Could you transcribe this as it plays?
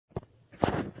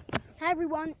Hey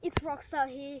everyone, it's Rockstar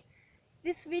here.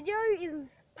 This video is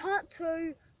part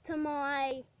 2 to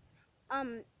my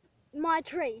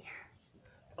tree.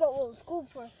 Got a little school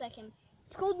for a second.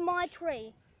 It's called My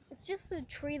Tree. It's just a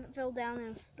tree that fell down in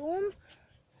a storm.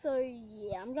 So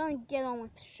yeah, I'm gonna get on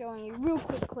with showing you real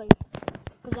quickly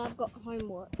because I've got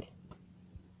homework.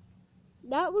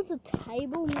 That was a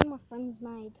table me and my friends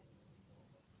made,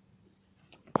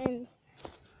 and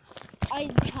I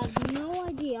had no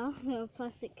idea there were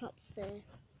plastic cups there.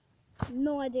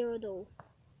 No idea at all.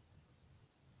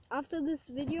 After this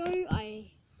video, I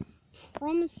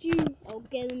promise you I'll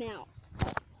get them out.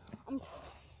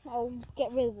 I'll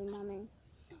get rid of them, I mean.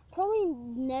 Probably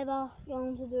never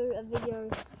going to do a video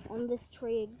on this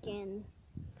tree again.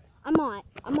 I might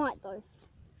though.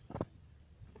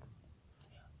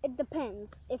 It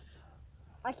depends. If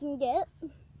I can get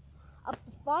up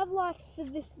to 5 likes for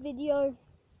this video,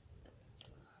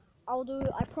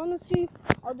 I promise you,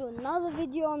 I'll do another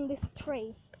video on this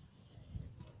tree.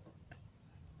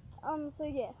 So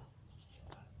yeah.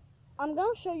 I'm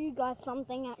gonna show you guys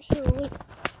something actually.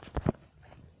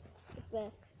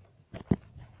 There.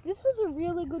 This was a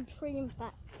really good tree, in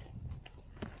fact.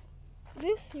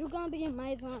 You're gonna be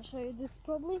amazed when I show you this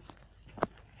probably.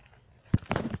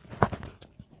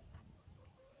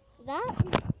 That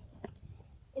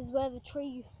is where the tree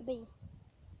used to be.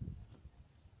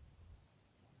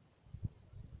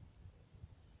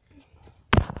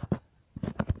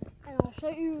 And I'll show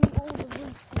you all the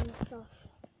roots and stuff.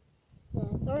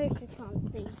 There, sorry if you can't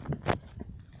see.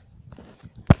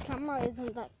 This camera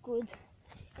isn't that good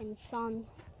in sun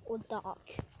or dark.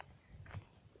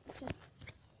 It's just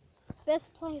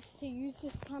best place to use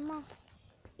this camera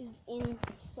is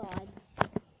inside.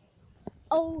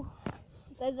 Oh,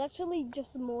 there's actually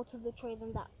just more to the tree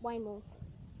than that, way more.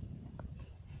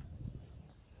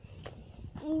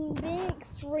 I'm being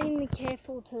extremely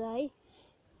careful today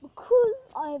because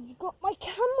I've got my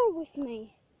camera with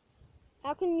me.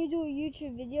 How can you do a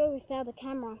YouTube video without a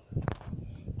camera?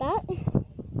 That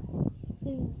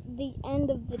is the end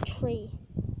of the tree.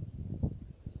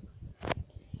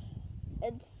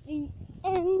 It's the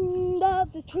end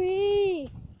of the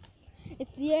tree.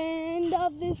 It's the end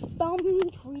of this dumb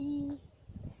tree.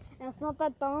 And it's not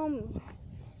that dumb.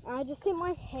 I just hit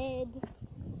my head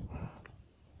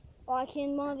like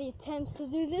in one of the attempts to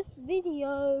do this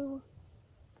video.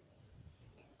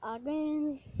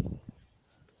 Again.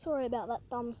 Sorry about that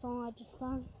dumb song I just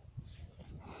sang.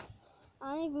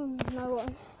 I don't even know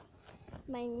what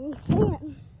made me sing it.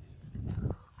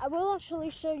 I will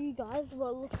actually show you guys what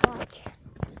it looks like,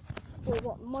 or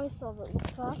what most of it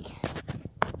looks like.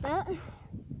 That,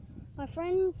 my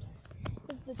friends,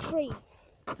 is the tree.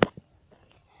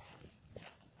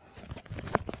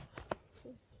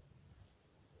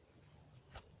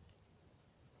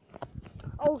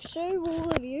 I'll show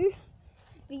all of you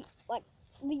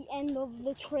the end of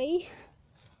the tree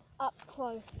up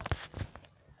close.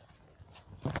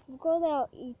 We've got our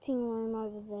eating room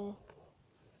over there.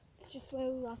 It's just where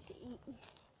we like to eat.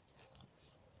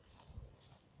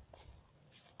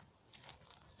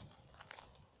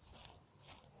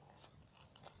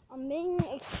 I'm being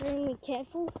extremely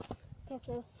careful because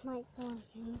there's snakes or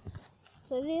anything.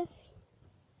 So this is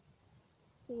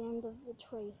the end of the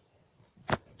tree.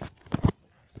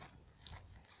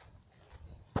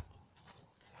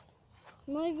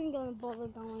 I'm not even going to bother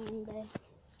going in there.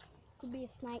 Could be a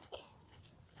snake.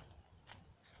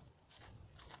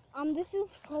 This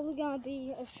is probably going to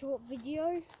be a short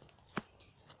video,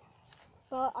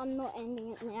 but I'm not ending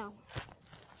it now.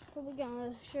 Probably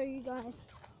going to show you guys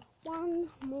one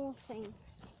more thing.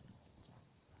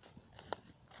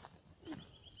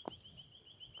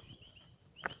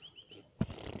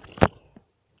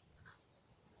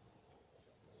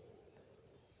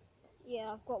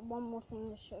 Yeah, I've got one more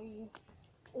thing to show you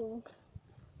all.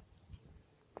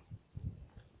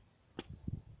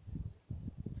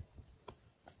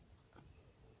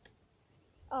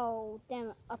 Oh, damn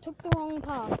it. I took the wrong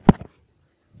path.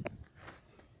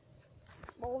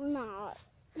 Well, nah.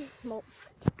 Well,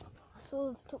 I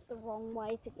sort of took the wrong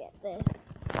way to get there.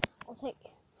 I'll take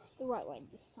the right way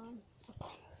this time, I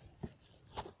promise.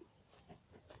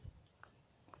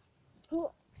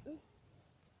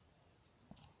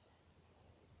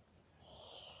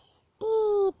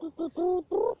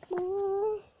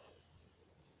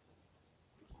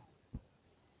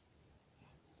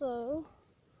 So,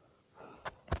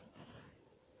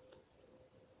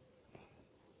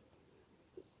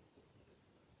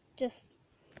 just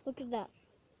look at that.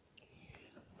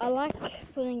 I like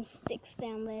putting sticks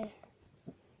down there.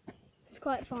 It's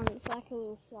quite fun. It's like a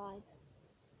little slide.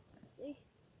 See?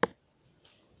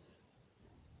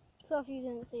 So if you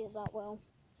didn't see it that well.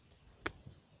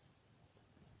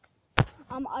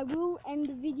 I will end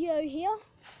the video here,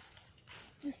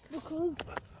 just because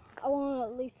I want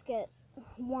to at least get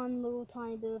one little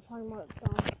tiny bit of homework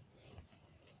done.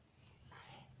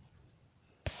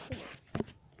 So,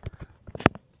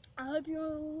 I hope you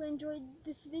all enjoyed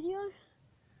this video,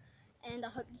 and I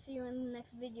hope to see you in the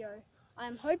next video.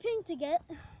 I'm hoping to get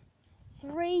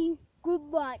 3 good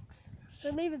likes,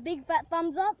 so leave a big fat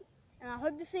thumbs up, and I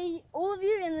hope to see all of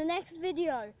you in the next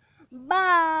video.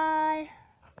 Bye!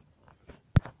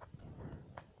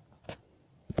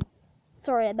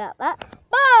 Sorry about that.